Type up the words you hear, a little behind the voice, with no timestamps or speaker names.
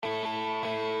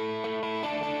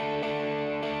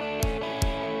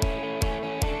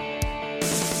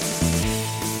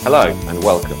Hello and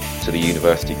welcome to the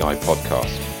University Guide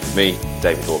podcast with me,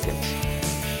 David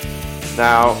Hawkins.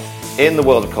 Now, in the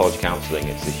world of college counselling,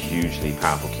 it's a hugely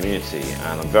powerful community,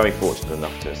 and I'm very fortunate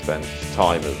enough to spend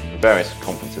time at various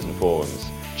conferences and forums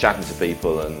chatting to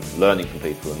people and learning from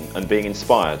people and being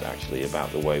inspired actually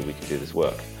about the way we can do this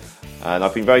work. And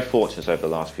I've been very fortunate over the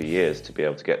last few years to be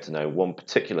able to get to know one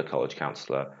particular college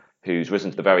counsellor who's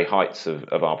risen to the very heights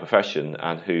of our profession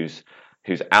and whose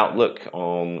outlook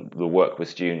on the work with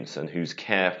students and whose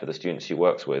care for the students she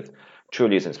works with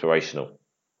truly is inspirational.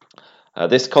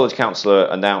 This college counsellor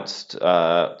announced to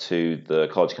the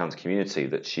college counsel community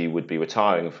that she would be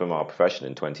retiring from our profession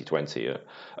in 2020,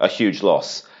 a huge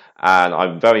loss. And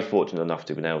I'm very fortunate enough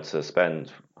to have been able to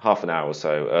spend half an hour or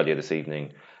so earlier this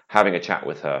evening having a chat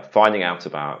with her, finding out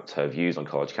about her views on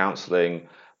college counselling,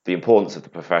 the importance of the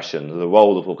profession, the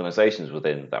role of organisations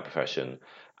within that profession,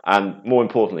 and more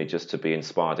importantly, just to be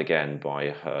inspired again by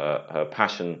her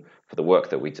passion for the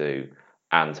work that we do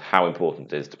and how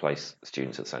important it is to place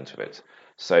students at the centre of it.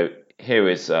 So here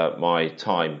is my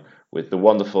time with the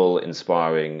wonderful,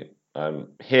 inspiring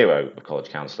hero of college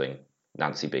counselling,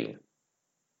 Nancy Beane.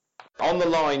 On the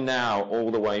line now, all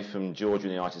the way from Georgia in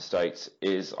the United States,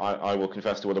 is, I will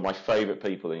confess, to one of my favourite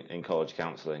people in college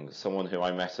counselling, someone who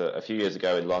I met a few years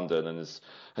ago in London and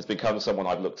has become someone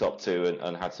I've looked up to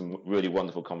and had some really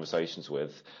wonderful conversations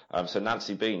with. So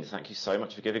Nancy Beane, thank you so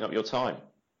much for giving up your time.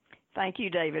 Thank you,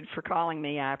 David, for calling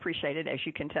me. I appreciate it. As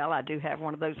you can tell, I do have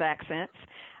one of those accents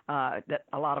that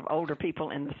a lot of older people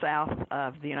in the South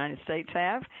of the United States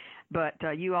have. But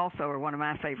you also are one of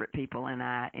my favorite people, and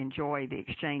I enjoy the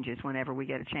exchanges whenever we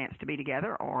get a chance to be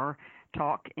together or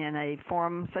talk in a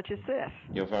forum such as this.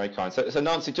 You're very kind. So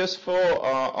Nancy, just for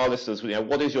our listeners,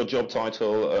 what is your job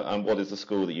title and what is the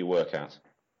school that you work at?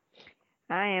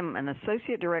 I am an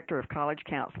Associate Director of College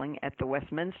Counseling at the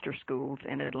Westminster Schools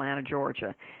in Atlanta,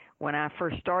 Georgia. When I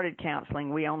first started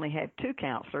counseling, we only had 2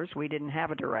 counselors. We didn't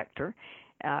have a director.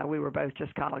 We were both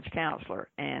just college counselor,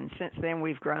 and since then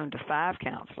we've grown to 5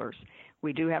 counselors.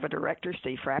 We do have a director,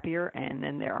 Steve Frappier, and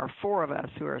then there are 4 of us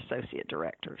who are associate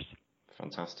directors.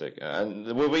 Fantastic. And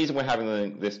the reason we're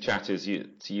having this chat is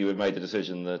you have made the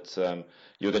decision that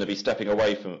you're going to be stepping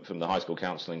away from the high school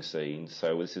counselling scene.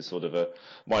 So this is sort of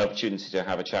my opportunity to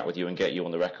have a chat with you and get you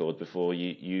on the record before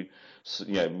you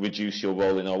reduce your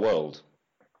role in our world.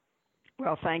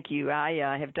 Well, thank you.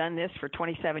 I have done this for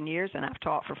 27 years, and I've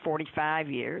taught for 45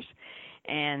 years.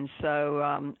 And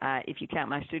so if you count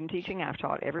my student teaching, I've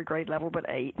taught every grade level but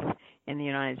 8th in the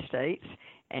United States.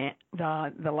 And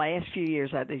the last few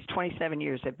years, these 27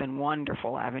 years have been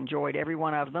wonderful. I've enjoyed every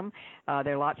one of them.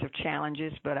 There are lots of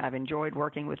challenges, but I've enjoyed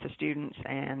working with the students.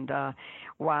 And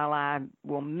while I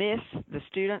will miss the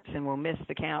students and will miss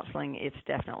the counseling, it's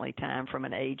definitely time from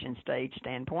an age and stage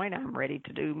standpoint. I'm ready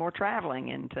to do more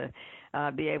traveling and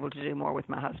to be able to do more with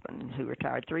my husband, who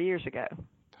retired 3 years ago.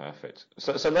 Perfect.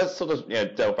 So let's sort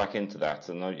of delve back into that.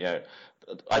 And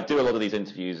I do a lot of these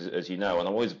interviews, as you know, and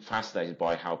I'm always fascinated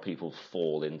by how people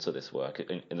fall into this work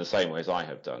in the same way as I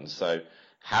have done. So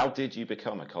how did you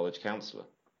become a college counsellor?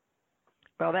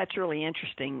 Well, that's really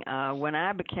interesting. When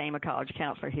I became a college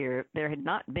counselor here, there had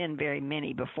not been very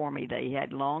many before me. They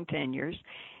had long tenures,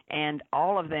 and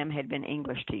all of them had been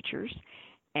English teachers.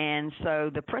 And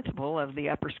so the principal of the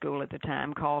upper school at the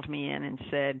time called me in and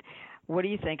said, "What do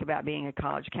you think about being a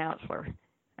college counselor?"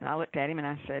 And I looked at him and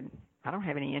I said, "I don't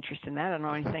have any interest in that. I don't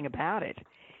know anything about it."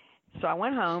 So I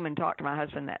went home and talked to my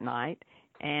husband that night,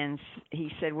 and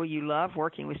he said, "Well, you love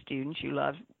working with students. You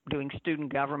love doing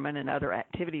student government and other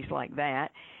activities like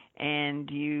that,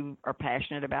 and you are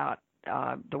passionate about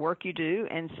the work you do,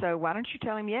 and so why don't you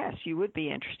tell him yes, you would be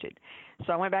interested?"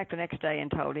 So I went back the next day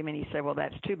and told him, and he said, "Well,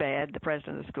 that's too bad. The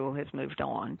president of the school has moved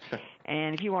on,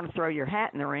 and if you want to throw your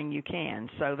hat in the ring, you can."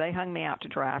 So they hung me out to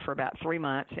dry for about 3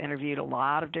 months, interviewed a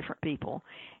lot of different people,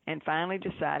 and finally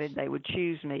decided they would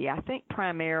choose me. I think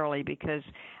primarily because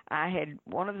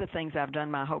one of the things I've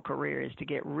done my whole career is to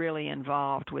get really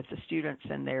involved with the students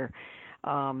and their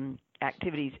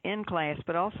activities in class,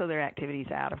 but also their activities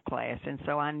out of class. And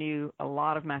so I knew a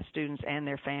lot of my students and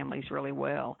their families really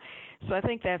well. So I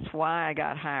think that's why I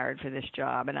got hired for this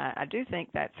job. And I do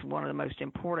think that's one of the most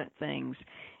important things,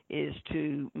 is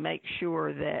to make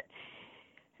sure that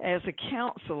as a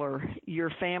counselor, your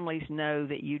families know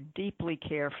that you deeply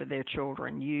care for their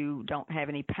children. You don't have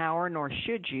any power, nor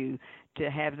should you, to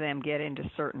have them get into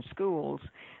certain schools,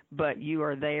 but you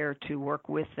are there to work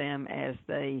with them as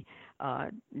they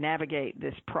navigate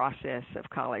this process of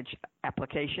college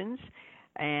applications.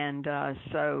 And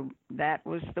so that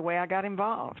was the way I got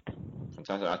involved.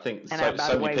 Fantastic. I think and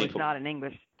by the way, it was not an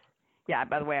English Yeah,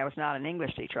 by the way, I was not an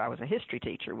English teacher. I was a history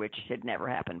teacher, which had never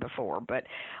happened before. But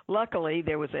luckily,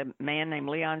 there was a man named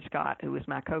Leon Scott who was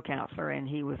my co-counselor, and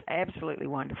he was absolutely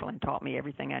wonderful and taught me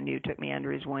everything I knew, took me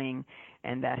under his wing,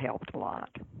 and that helped a lot.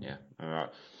 Yeah, all right.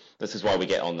 This is why we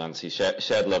get on, Nancy.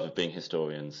 Shared love of being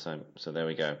historians. So there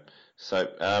we go. So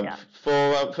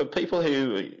for people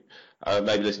who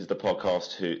maybe listen to the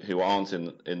podcast who aren't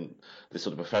in this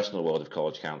sort of professional world of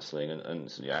college counselling,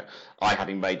 and yeah, I,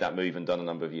 having made that move and done a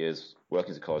number of years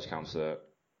working as a college counsellor,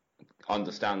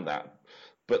 understand that.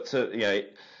 But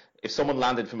if someone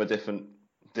landed from a different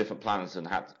planet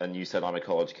and you said I'm a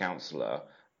college counsellor,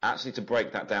 actually to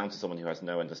break that down to someone who has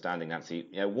no understanding, Nancy,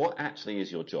 what actually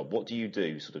is your job? What do you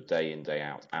do sort of day in, day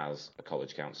out as a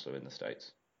college counsellor in the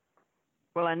States?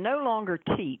 Well, I no longer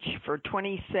teach. For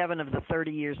 27 of the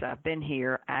 30 years I've been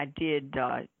here, I did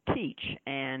teach.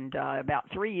 And about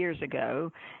 3 years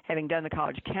ago, having done the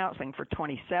college counseling for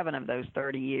 27 of those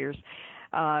 30 years,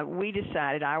 we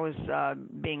decided I was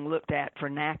being looked at for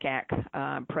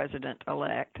NACAC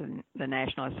President-elect, the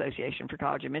National Association for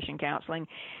College Admission Counseling.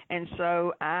 And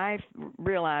so I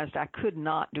realized I could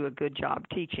not do a good job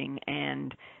teaching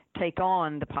and take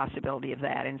on the possibility of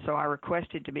that. And so I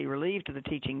requested to be relieved of the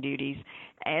teaching duties,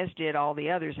 as did all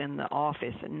the others in the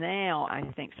office. And now I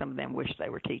think some of them wish they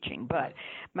were teaching. But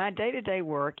my day-to-day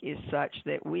work is such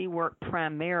that we work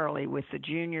primarily with the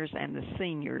juniors and the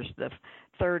seniors, the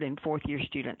third and fourth year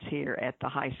students here at the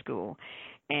high school.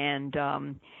 And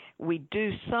we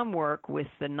do some work with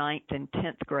the 9th and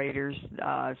 10th graders,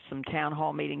 some town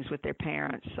hall meetings with their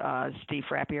parents. Steve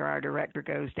Frappier, our director,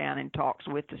 goes down and talks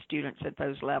with the students at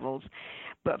those levels.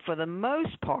 But for the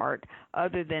most part,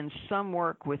 other than some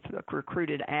work with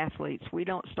recruited athletes, we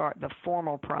don't start the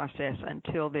formal process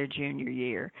until their junior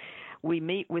year. We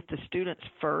meet with the students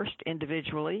first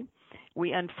individually.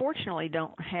 We unfortunately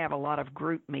don't have a lot of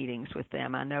group meetings with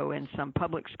them. I know in some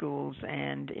public schools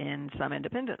and in some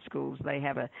independent schools, they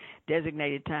have a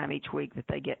designated time each week that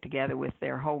they get together with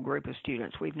their whole group of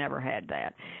students. We've never had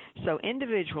that. So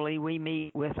individually, we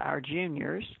meet with our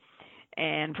juniors,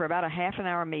 and for about a half an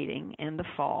hour meeting in the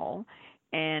fall,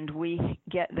 and we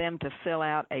get them to fill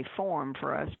out a form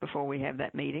for us before we have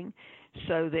that meeting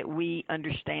so that we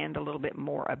understand a little bit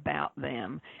more about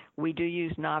them. We do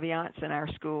use Naviance in our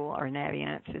school, or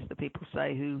Naviance as the people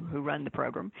say who run the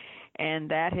program,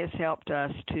 and that has helped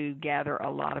us to gather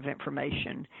a lot of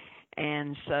information.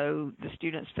 And so the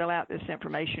students fill out this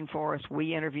information for us.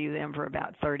 We interview them for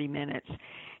about 30 minutes,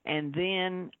 and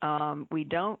then we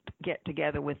don't get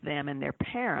together with them and their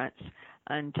parents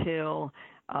until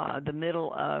the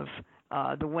middle of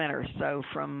the winter. So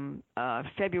from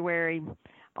February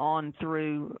on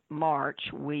through March,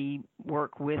 we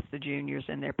work with the juniors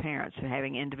and their parents,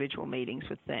 having individual meetings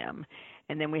with them.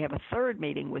 And then we have a third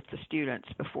meeting with the students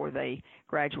before they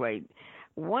graduate.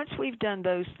 Once we've done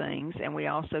those things, and we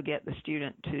also get the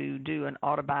student to do an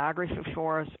autobiography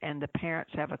for us, and the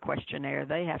parents have a questionnaire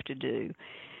they have to do,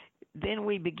 then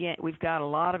we've got a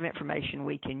lot of information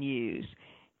we can use.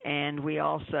 And we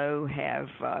also have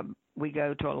we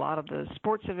go to a lot of the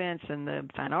sports events and the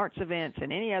fine arts events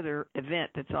and any other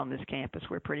event that's on this campus.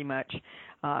 We're pretty much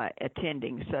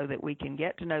attending so that we can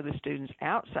get to know the students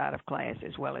outside of class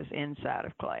as well as inside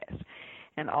of class.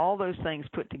 And all those things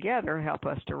put together help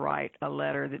us to write a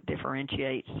letter that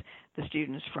differentiates the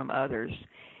students from others.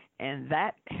 And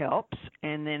that helps.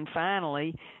 And then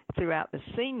finally, throughout the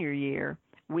senior year,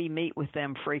 we meet with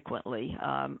them frequently.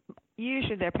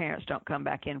 Usually their parents don't come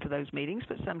back in for those meetings,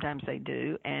 but sometimes they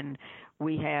do. And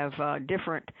we have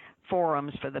different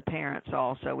forums for the parents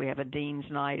also. We have a Dean's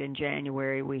Night in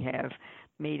January. We have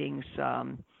meetings,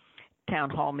 town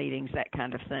hall meetings, that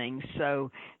kind of thing.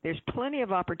 So there's plenty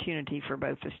of opportunity for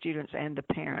both the students and the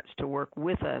parents to work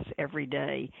with us every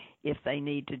day if they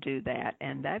need to do that.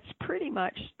 And that's pretty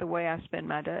much the way I spend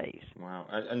my days. Wow.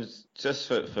 And just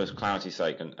for clarity's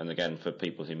sake, and again for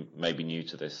people who may be new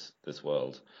to this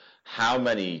world, how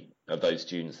many of those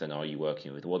students then are you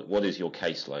working with? What is your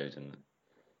caseload?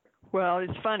 Well,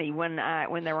 it's funny. When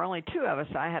there were only two of us,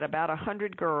 I had about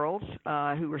 100 girls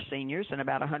who were seniors and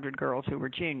about 100 girls who were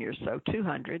juniors, so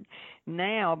 200.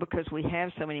 Now, because we have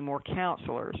so many more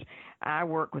counselors, I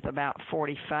work with about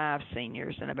 45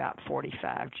 seniors and about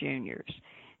 45 juniors.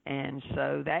 And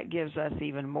so that gives us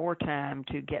even more time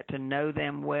to get to know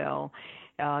them well.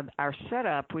 Our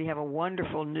setup, we have a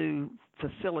wonderful new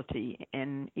facility,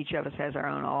 and each of us has our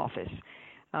own office.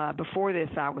 Before this,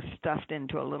 I was stuffed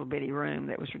into a little bitty room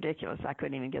that was ridiculous. I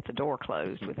couldn't even get the door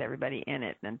closed with everybody in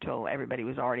it until everybody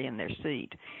was already in their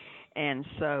seat. And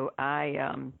so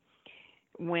I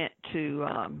went to,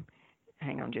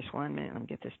 hang on just 1 minute, let me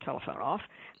get this telephone off.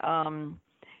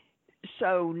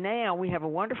 So now we have a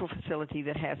wonderful facility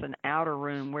that has an outer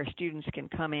room where students can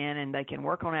come in and they can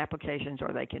work on applications,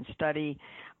 or they can study,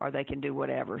 or they can do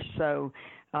whatever. So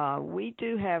we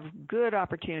do have good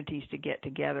opportunities to get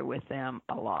together with them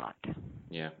a lot.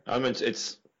 Yeah, I mean,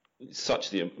 it's such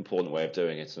the important way of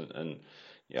doing it, and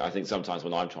yeah, I think sometimes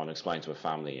when I'm trying to explain to a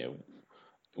family,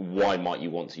 why might you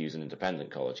want to use an independent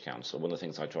college counsellor? One of the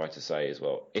things I try to say is,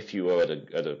 well, if you were at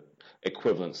a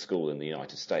equivalent school in the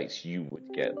United States, you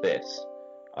would get this.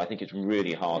 I think it's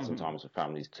really hard sometimes for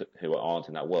families who aren't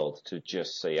in that world to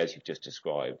just see, as you've just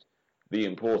described, the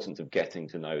importance of getting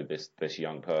to know this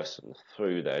young person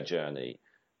through their journey.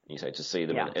 You say, to see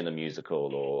them in a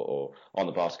musical or on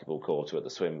the basketball court or at the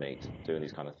swim meet, doing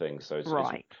these kind of things. So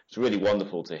it's really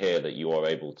wonderful to hear that you are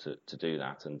able to do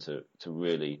that and to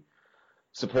really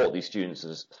support these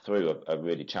students through a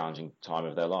really challenging time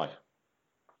of their life.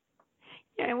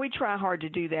 Yeah, and we try hard to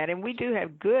do that, and we do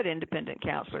have good independent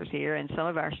counselors here, and some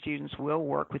of our students will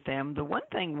work with them. The one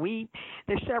thing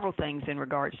there's several things in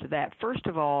regards to that. First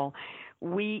of all,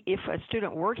 if a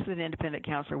student works with an independent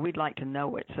counselor, we'd like to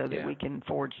know it so that we can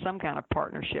forge some kind of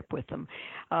partnership with them.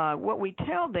 What we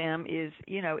tell them is,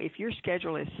 if your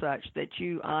schedule is such that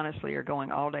you honestly are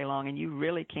going all day long and you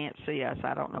really can't see us,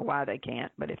 I don't know why they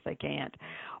can't, but if they can't,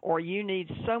 or you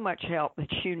need so much help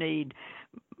that you need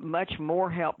much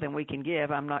more help than we can give,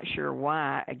 I'm not sure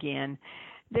why, again,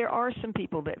 there are some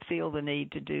people that feel the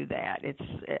need to do that.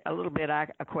 It's a little bit, I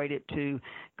equate it to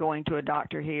going to a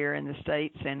doctor here in the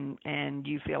States and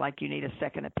you feel like you need a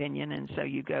second opinion, and so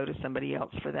you go to somebody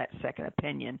else for that second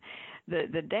opinion.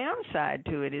 The downside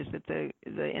to it is that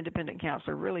the independent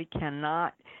counselor really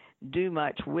cannot do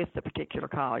much with the particular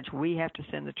college. We have to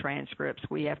send the transcripts.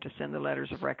 We have to send the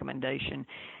letters of recommendation,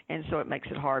 and so it makes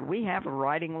it hard. We have a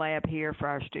writing lab here for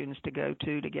our students to go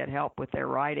to get help with their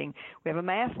writing. We have a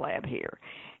math lab here,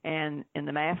 and in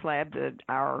the math lab,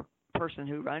 our person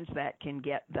who runs that can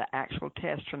get the actual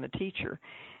test from the teacher,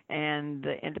 and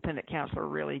the independent counselor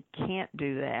really can't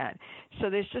do that. So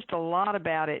there's just a lot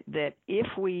about it that if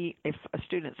a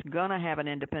student's going to have an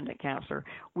independent counselor,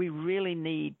 we really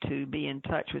need to be in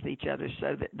touch with each other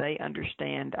so that they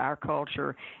understand our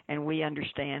culture and we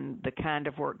understand the kind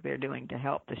of work they're doing to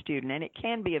help the student. And it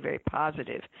can be a very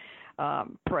positive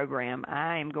program.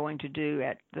 I am going to do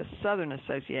at the Southern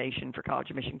Association for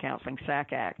College Admission Counseling,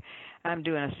 NACAC. I'm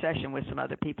doing a session with some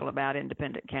other people about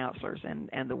independent counselors and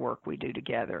the work we do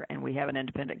together, and we have an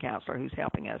independent counselor who's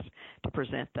helping us to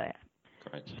present that.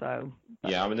 Great. So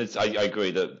yeah, I mean, I agree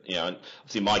that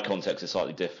obviously my context is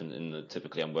slightly different in that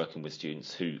typically I'm working with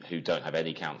students who don't have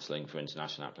any counselling for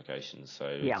international applications.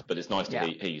 So, but it's nice to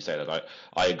hear you say that.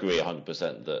 I agree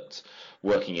 100% that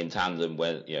working in tandem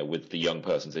with the young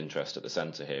person's interest at the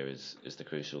centre here is the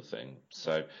crucial thing.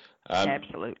 So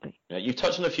absolutely. You've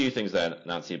touched on a few things there,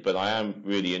 Nancy, but I am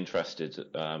really interested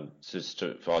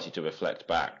for you to reflect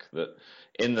back that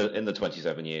in the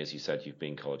 27 years you said you've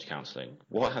been college counselling,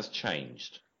 what has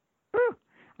changed?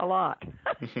 A lot.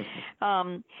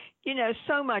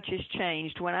 So much has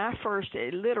changed. When I first,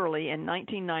 literally in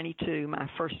 1992, my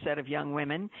first set of young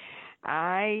women,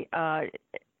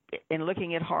 in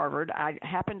looking at Harvard, I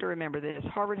happen to remember this.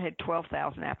 Harvard had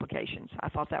 12,000 applications. I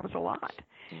thought that was a lot.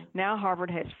 Now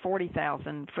Harvard has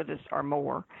 40,000 for this or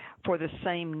more for the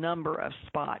same number of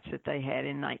spots that they had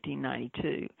in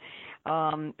 1992.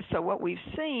 So what we've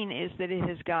seen is that it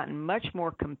has gotten much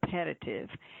more competitive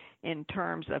in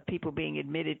terms of people being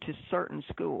admitted to certain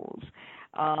schools.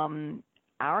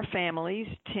 Our families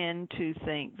tend to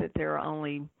think that there are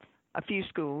only a few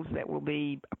schools that will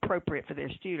be appropriate for their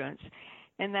students.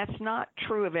 And that's not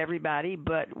true of everybody,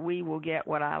 but we will get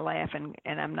what I laugh and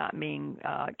I'm not being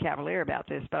cavalier about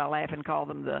this, but I laugh and call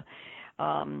them the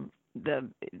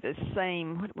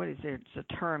same. What is there? It's a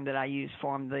term that I use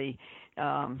for them.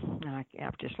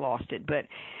 I've just lost it, but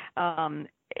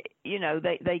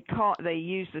they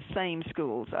use the same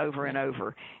schools over and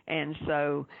over, and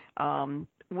so.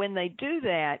 When they do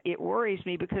that, it worries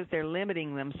me because they're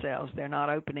limiting themselves. They're not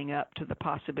opening up to the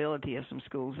possibility of some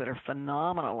schools that are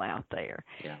phenomenal out there.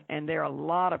 Yeah. And there are a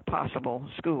lot of possible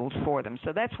schools for them.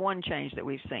 So that's one change that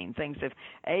we've seen. Things have,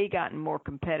 gotten more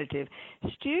competitive.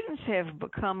 Students have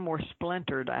become more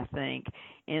splintered, I think,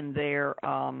 in their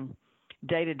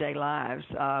day-to-day lives.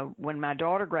 When my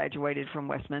daughter graduated from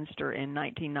Westminster in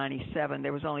 1997,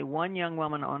 there was only one young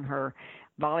woman on her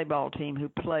volleyball team who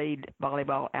played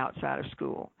volleyball outside of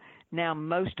school. Now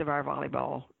most of our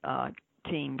volleyball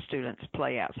team students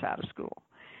play outside of school.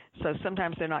 So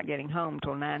sometimes they're not getting home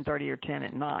till 9:30 or 10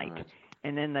 at night. Right.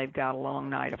 and then they've got a long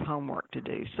night of homework to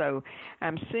do. So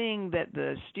I'm seeing that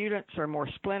the students are more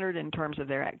splintered in terms of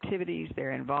their activities.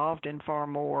 They're involved in far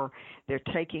more. They're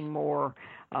taking more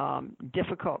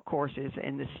difficult courses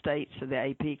in the states of the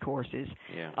AP courses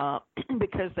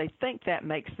because they think that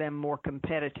makes them more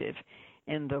competitive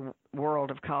in the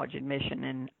world of college admission,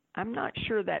 and I'm not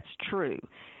sure that's true.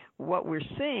 What we're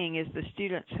seeing is the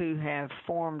students who have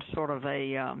formed sort of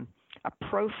a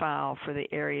profile for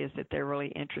the areas that they're really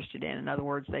interested in. In other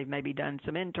words, they've maybe done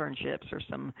some internships or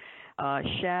some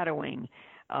shadowing,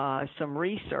 some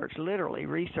research, literally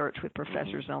research with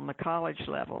professors on the college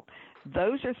level.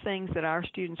 Those are things that our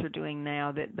students are doing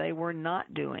now that they were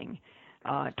not doing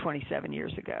 27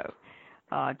 years ago.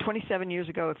 27 years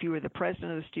ago, if you were the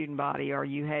president of the student body or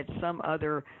you had some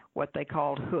other what they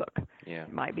called hook,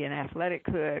 it might be an athletic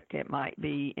hook, it might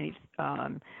be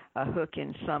a hook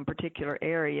in some particular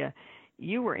area,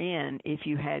 you were in if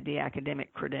you had the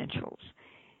academic credentials.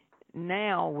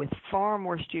 Now, with far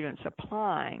more students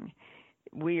applying,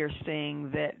 we are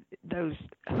seeing that those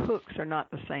hooks are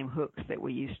not the same hooks that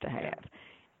we used to have.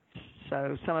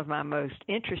 So some of my most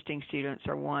interesting students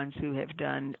are ones who have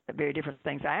done very different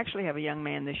things. I actually have a young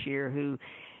man this year who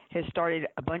has started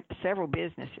several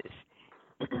businesses.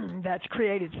 That's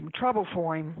created some trouble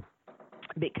for him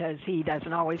because he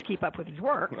doesn't always keep up with his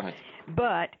work. Right.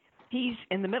 But he's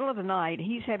in the middle of the night,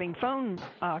 he's having phone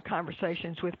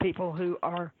conversations with people who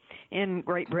are in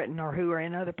Great Britain or who are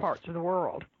in other parts of the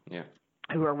world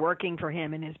who are working for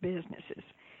him in his businesses.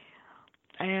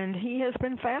 And he has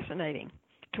been fascinating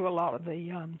to a lot of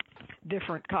the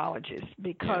different colleges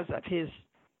because of his,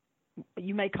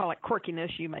 you may call it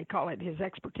quirkiness, you may call it his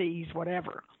expertise,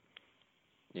 whatever.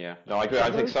 Yeah, no, I agree.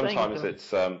 I think sometimes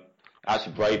it's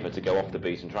actually braver to go off the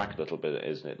beaten track a little bit,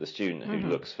 isn't it? The student who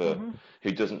looks for,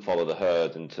 who doesn't follow the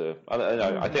herd, and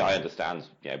I think I understand,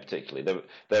 particularly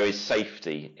there is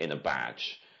safety in a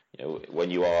badge. When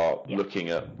you are looking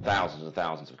at thousands and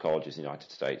thousands of colleges in the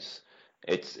United States,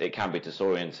 it can be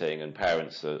disorienting, and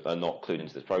parents are not clued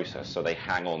into this process, so they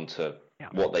hang on to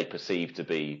what they perceive to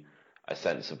be a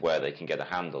sense of where they can get a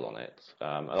handle on it.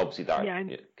 And obviously that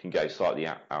can go slightly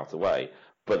out of the way,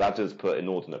 but that does put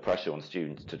inordinate pressure on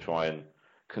students to try and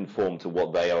conform to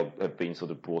what they have been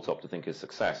sort of brought up to think is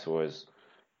success, whereas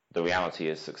the reality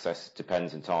is success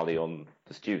depends entirely on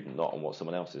the student, not on what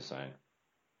someone else is saying.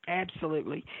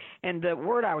 Absolutely. And the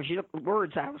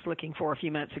words I was looking for a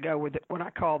few minutes ago were what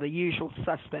I call the usual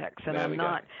suspects. And I'm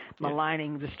not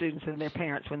maligning the students and their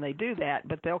parents when they do that,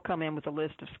 but they'll come in with a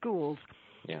list of schools,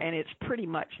 and it's pretty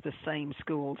much the same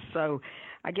schools. So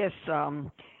I guess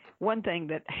one thing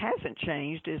that hasn't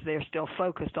changed is they're still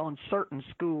focused on certain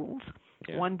schools.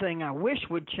 One thing I wish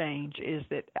would change is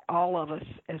that all of us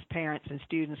as parents and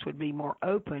students would be more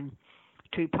open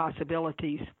to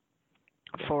possibilities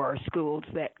for schools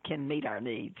that can meet our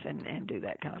needs and do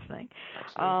that kind of thing.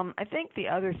 I think the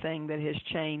other thing that has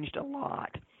changed a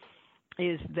lot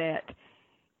is that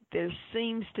there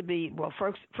seems to be, well,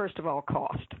 first of all,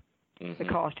 cost. The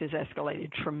cost has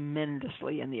escalated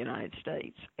tremendously in the United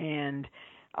States, and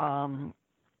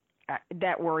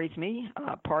that worries me.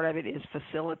 Part of it is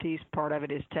facilities, part of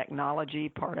it is technology,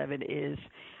 part of it is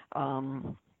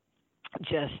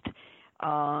just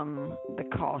the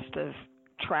cost of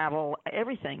travel.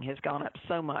 Everything has gone up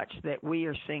so much that we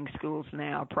are seeing schools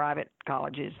now, private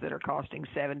colleges, that are costing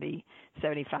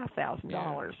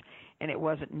 $75,000, and it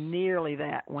wasn't nearly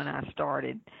that when I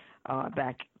started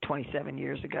back 27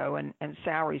 years ago, and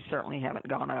salaries certainly haven't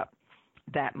gone up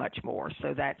that much more.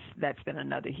 So that's been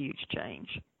another huge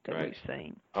change that we've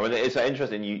seen. I mean, it's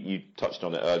interesting. You touched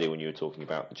on it earlier when you were talking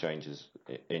about the changes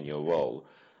in your role.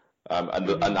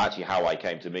 And actually how I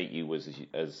came to meet you was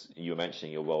as you were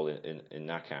mentioning your role in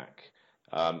NACAC.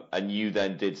 And you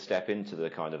then did step into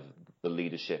the kind of the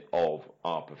leadership of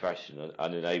our profession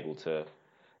and enable to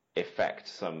effect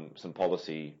some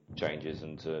policy changes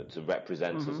and to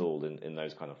represent us all in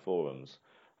those kind of forums.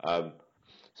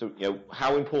 So,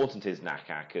 how important is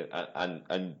NACAC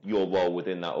and your role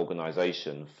within that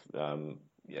organisation?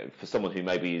 For someone who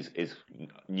maybe is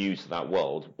new to that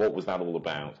world, what was that all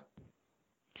about?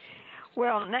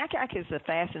 Well, NACAC is a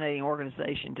fascinating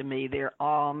organization to me. There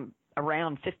are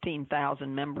around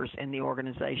 15,000 members in the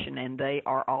organization, and they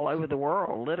are all over the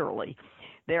world, literally.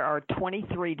 There are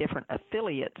 23 different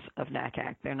affiliates of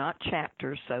NACAC. They're not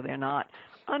chapters, so they're not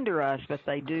under us, but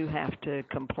they do have to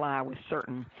comply with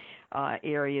certain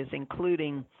areas,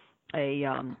 including a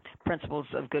Principles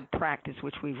of Good Practice,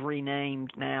 which we've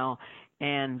renamed now,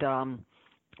 and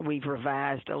we've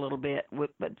revised a little bit.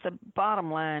 But the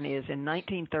bottom line is, in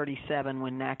 1937,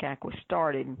 when NACAC was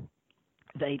started,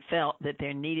 they felt that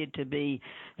there needed to be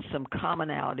some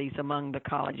commonalities among the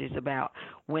colleges about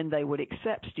when they would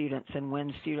accept students and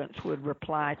when students would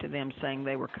reply to them saying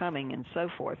they were coming and so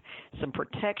forth, some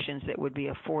protections that would be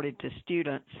afforded to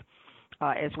students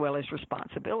as well as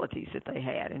responsibilities that they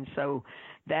had. And so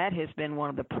that has been one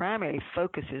of the primary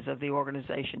focuses of the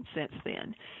organization since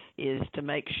then, is to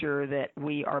make sure that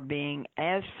we are being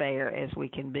as fair as we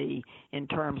can be in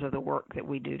terms of the work that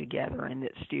we do together, and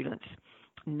that students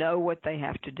know what they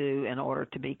have to do in order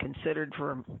to be considered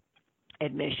for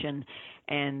admission,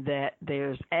 and that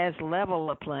there's as level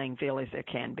a playing field as there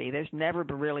can be. There's never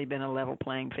really been a level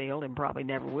playing field and probably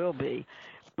never will be.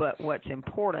 But what's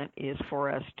important is for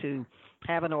us to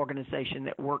have an organization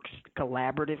that works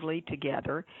collaboratively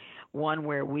together, one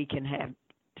where we can have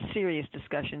serious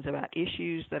discussions about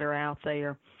issues that are out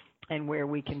there, and where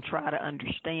we can try to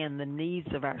understand the needs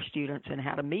of our students and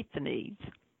how to meet the needs.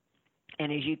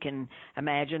 And as you can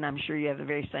imagine, I'm sure you have the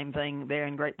very same thing there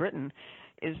in Great Britain,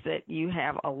 is that you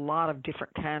have a lot of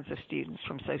different kinds of students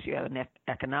from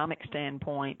socioeconomic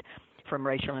standpoint, from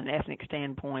racial and ethnic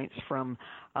standpoints, from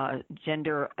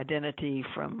gender identity,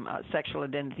 from sexual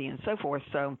identity, and so forth.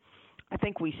 So I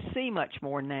think we see much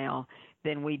more now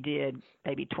than we did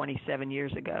maybe 27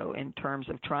 years ago in terms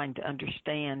of trying to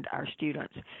understand our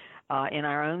students. In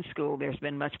our own school, there's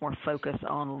been much more focus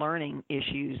on learning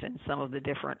issues and some of the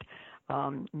different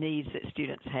needs that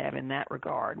students have in that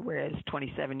regard, whereas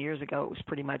 27 years ago it was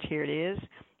pretty much, here it is,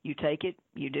 you take it,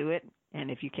 you do it, and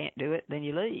if you can't do it, then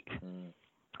you leave.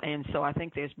 And so I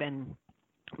think there's been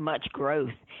much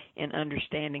growth in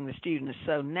understanding the students.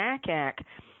 So NACAC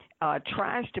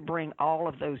tries to bring all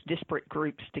of those disparate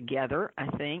groups together, I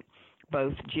think,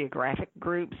 both geographic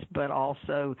groups but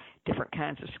also different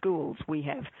kinds of schools. We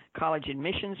have college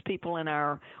admissions people in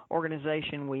our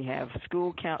organization. We have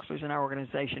school counselors in our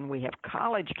organization. We have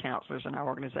college counselors in our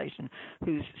organization,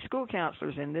 whose school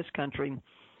counselors in this country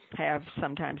have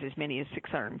sometimes as many as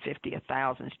 650,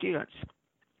 1,000 students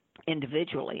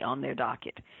individually on their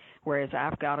docket, whereas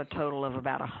I've got a total of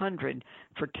about 100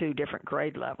 for 2 different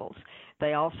grade levels.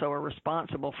 They also are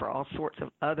responsible for all sorts of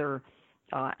other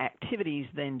activities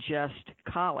than just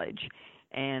college,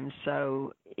 and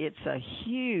so it's a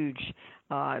huge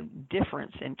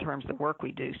difference in terms of the work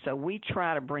we do. So we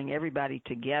try to bring everybody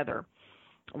together.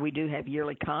 We do have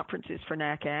yearly conferences for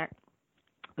NACAC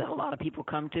that a lot of people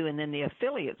come to, and then the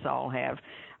affiliates all have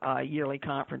yearly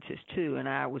conferences too. And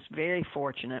I was very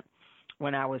fortunate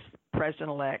when I was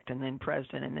president-elect and then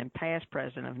president and then past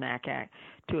president of NACAC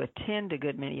to attend a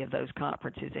good many of those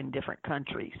conferences in different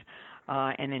countries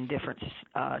and in different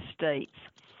states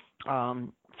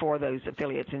for those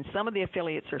affiliates. And some of the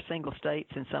affiliates are single states,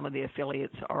 and some of the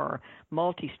affiliates are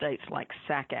multi-states, like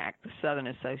SACAC, the Southern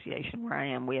Association where I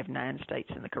am. We have 9 states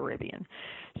in the Caribbean.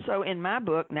 So in my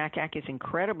book, NACAC is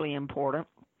incredibly important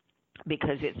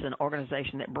because it's an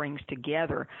organization that brings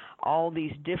together all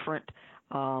these different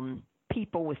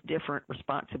people with different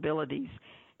responsibilities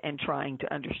and trying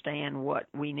to understand what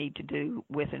we need to do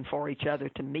with and for each other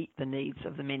to meet the needs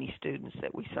of the many students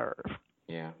that we serve.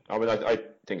 Yeah, I mean, I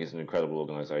think it's an incredible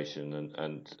organisation,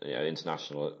 and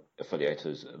international affiliate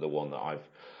is the one that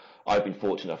I've been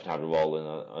fortunate enough to have a role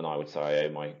in, and I would say I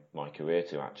owe my career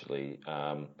to, actually.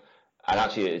 And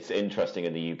actually, it's interesting,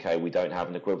 in the UK, we don't have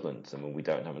an equivalent. I mean, we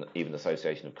don't have even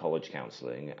Association of College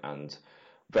Counselling, and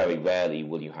very rarely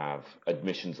will you have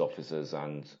admissions officers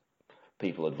and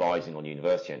people advising on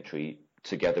university entry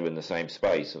together in the same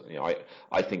space.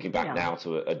 I thinking back now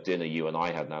to a dinner you and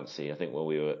I had, Nancy, I think when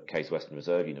we were at Case Western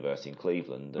Reserve University in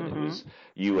Cleveland, and it was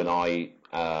you and I,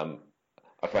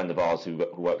 a friend of ours who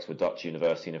works for a Dutch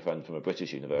university and a friend from a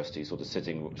British university, sort of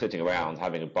sitting around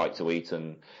having a bite to eat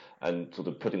and sort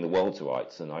of putting the world to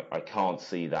rights. And I can't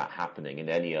see that happening in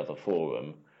any other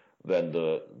forum than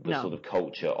the sort of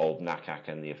culture of NACAC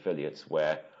and the affiliates,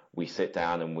 where we sit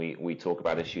down and we talk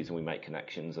about issues and we make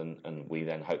connections, and we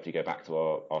then hopefully go back to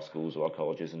our schools or our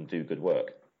colleges and do good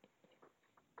work.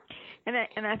 And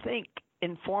I think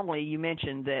informally you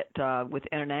mentioned that with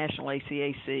International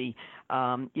ACAC,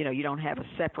 you don't have a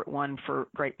separate one for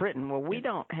Great Britain. Well, we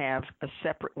don't have a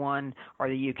separate one, or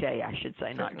the UK, I should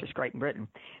say, not just Great Britain,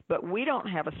 but we don't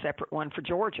have a separate one for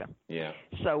Georgia. Yeah.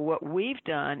 So what we've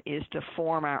done is to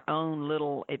form our own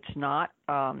little, it's not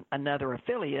another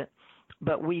affiliate,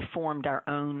 but we formed our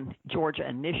own Georgia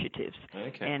initiatives.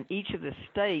 Okay. And each of the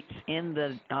states in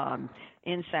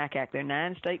SACAC, there are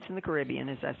 9 states in the Caribbean,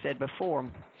 as I said before,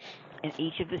 and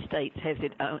each of the states has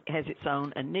its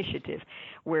own initiative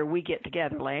where we get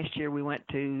together. Last year we went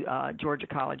to Georgia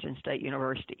College and State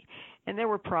University, and there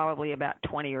were probably about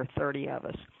 20 or 30 of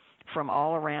us from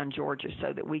all around Georgia,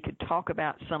 so that we could talk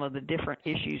about some of the different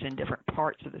issues and different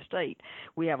parts of the state.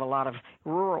 We have a lot of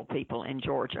rural people in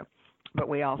Georgia, but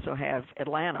we also have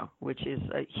Atlanta, which is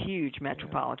a huge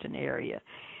metropolitan area.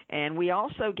 And we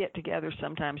also get together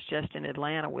sometimes just in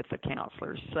Atlanta with the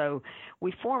counselors. So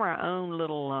we form our own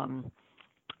little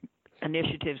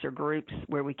initiatives or groups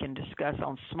where we can discuss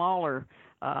on smaller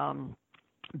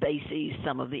bases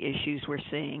some of the issues we're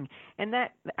seeing. And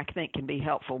that, I think, can be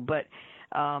helpful. But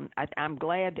I'm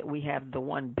glad that we have the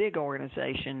one big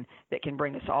organization that can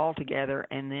bring us all together,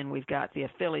 and then we've got the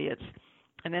affiliates.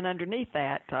 And then underneath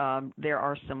that, there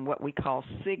are some what we call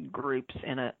SIG groups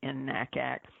in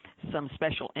NACAC, some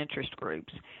special interest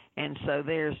groups. And so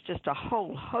there's just a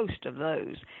whole host of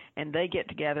those, and they get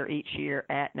together each year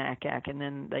at NACAC, and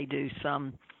then they do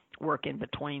some work in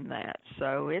between that.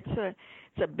 So it's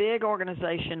a big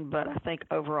organization, but I think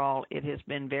overall it has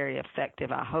been very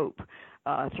effective, I hope,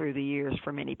 through the years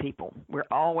for many people. We're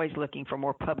always looking for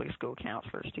more public school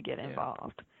counselors to get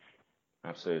involved.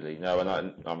 Absolutely. No, and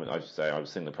I should say I was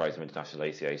singing the praise of International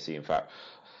ACAC. In fact,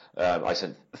 I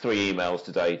sent 3 emails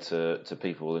today to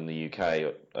people in the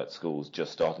UK at schools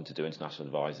just starting to do international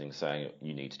advising, saying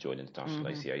you need to join International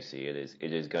ACAC.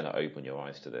 It is going to open your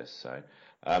eyes to this. So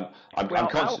I'm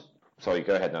conscious. Sorry,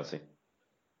 go ahead, Nancy.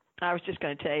 I was just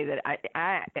going to tell you that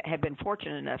I have been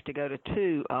fortunate enough to go to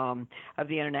 2 of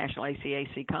the International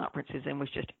ACAC conferences and was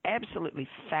just absolutely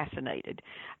fascinated.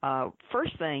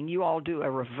 First thing, you all do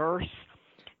a reverse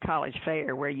college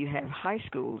fair where you have high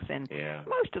schools, and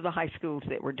most of the high schools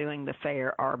that were doing the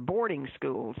fair are boarding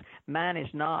schools. Mine is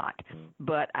not,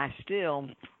 but I still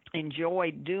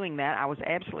enjoyed doing that. I was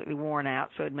absolutely worn out,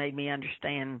 so it made me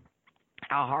understand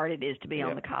how hard it is to be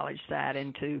on the college side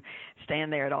and to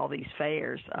stand there at all these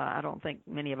fairs. I don't think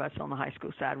many of us on the high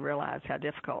school side realize how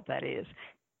difficult that is.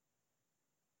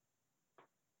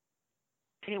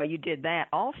 Anyway, you did that.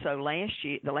 Also,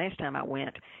 the last time I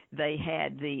went, they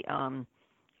had the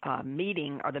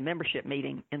meeting or the membership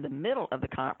meeting in the middle of the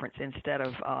conference instead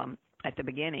of at the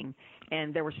beginning,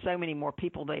 and there were so many more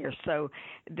people there. So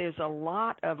there's a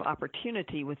lot of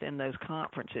opportunity within those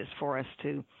conferences for us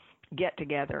to get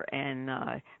together and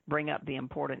bring up the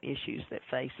important issues that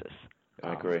face us.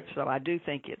 I agree. So I do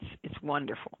think it's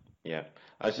wonderful. Yeah.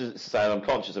 I was just saying, I'm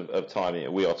conscious of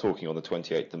time. We are talking on the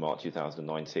 28th of March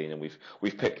 2019, and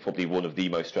we've picked probably one of the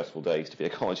most stressful days to be a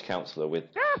college counsellor with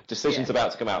decisions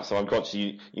about to come out. So I'm conscious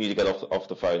you need to get off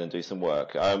the phone and do some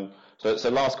work. So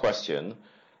last question.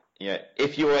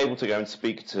 If you were able to go and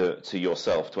speak to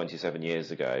yourself 27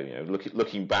 years ago,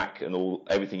 looking back and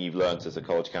everything you've learned as a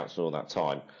college counsellor all that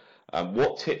time,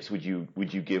 what tips would you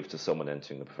give to someone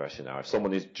entering the profession now? If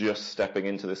someone is just stepping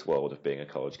into this world of being a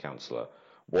college counsellor,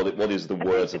 what is the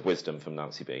words of wisdom from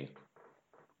Nancy Beane?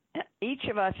 Each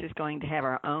of us is going to have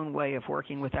our own way of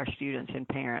working with our students and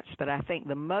parents, but I think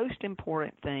the most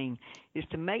important thing is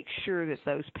to make sure that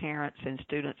those parents and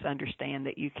students understand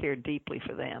that you care deeply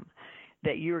for them,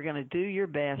 that you're going to do your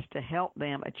best to help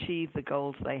them achieve the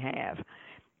goals they have.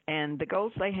 And the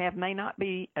goals they have may not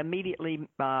be immediately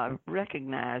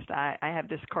recognized. I have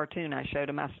this cartoon I show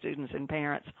to my students and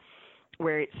parents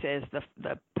where it says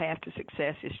the path to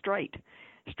success is straight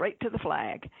to the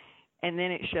flag, and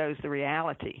then it shows the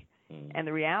reality. And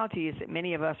the reality is that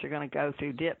many of us are going to go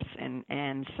through dips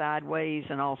and sideways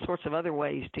and all sorts of other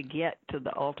ways to get to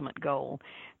the ultimate goal.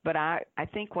 But I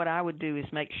think what I would do is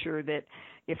make sure that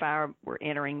if I were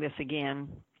entering this again,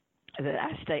 that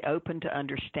I stay open to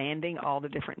understanding all the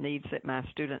different needs that my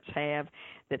students have,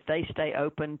 that they stay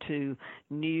open to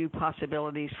new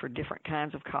possibilities for different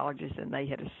kinds of colleges than they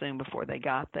had assumed before they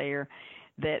got there,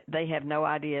 that they have no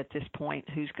idea at this point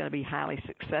who's going to be highly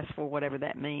successful, whatever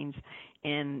that means,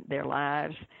 in their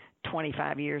lives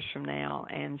 25 years from now.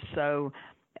 And so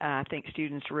I think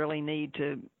students really need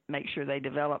to make sure they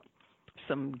develop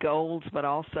some goals, but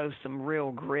also some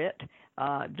real grit,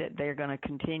 that they're going to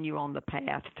continue on the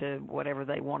path to whatever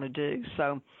they want to do.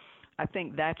 So I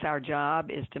think that's our job,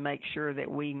 is to make sure that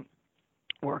we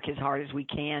work as hard as we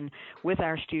can with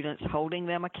our students, holding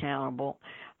them accountable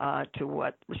to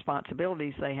what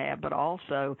responsibilities they have, but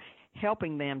also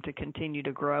helping them to continue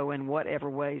to grow in whatever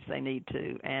ways they need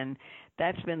to. And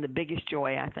that's been the biggest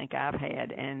joy I think I've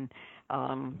had, and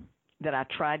that I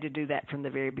tried to do that from the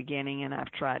very beginning, and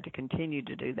I've tried to continue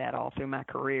to do that all through my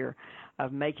career,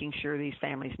 of making sure these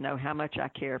families know how much I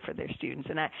care for their students.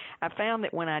 And I found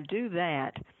that when I do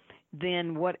that,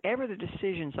 then whatever the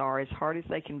decisions are, as hard as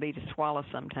they can be to swallow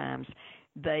sometimes,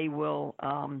 they will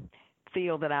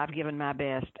feel that I've given my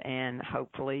best, and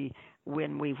hopefully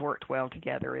when we've worked well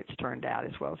together, it's turned out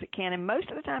as well as it can. And most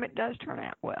of the time it does turn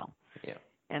out well. Yeah.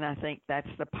 And I think that's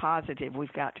the positive.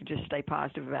 We've got to just stay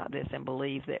positive about this and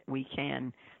believe that we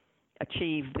can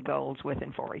achieve the goals with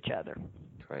and for each other.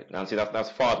 Great. Nancy, that's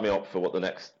fired me up for what the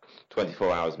next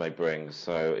 24 hours may bring.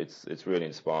 So it's really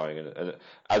inspiring. And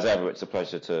as ever, it's a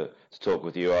pleasure to talk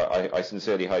with you. I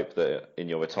sincerely hope that in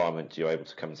your retirement, you're able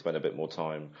to come and spend a bit more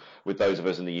time with those of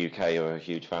us in the UK who are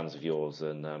huge fans of yours.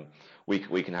 And we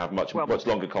can have much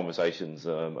longer conversations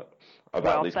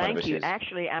about these kind of issues. Thank you.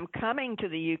 Actually, I'm coming to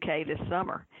the UK this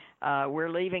summer. We're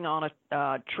leaving on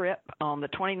a trip on the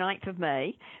 29th of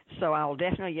May, so I'll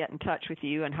definitely get in touch with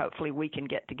you, and hopefully we can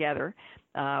get together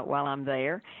while I'm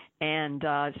there. And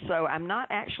so I'm not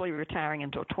actually retiring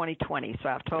until 2020, so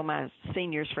I've told my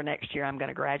seniors for next year I'm going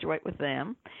to graduate with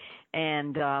them,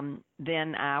 and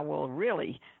then I will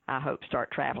really, I hope,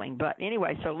 start traveling. But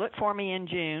anyway, so look for me in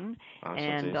June,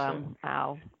 and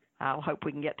I'll hope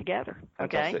we can get together.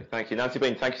 Fantastic. Okay? Thank you. Nancy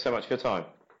Beane, thank you so much for your time.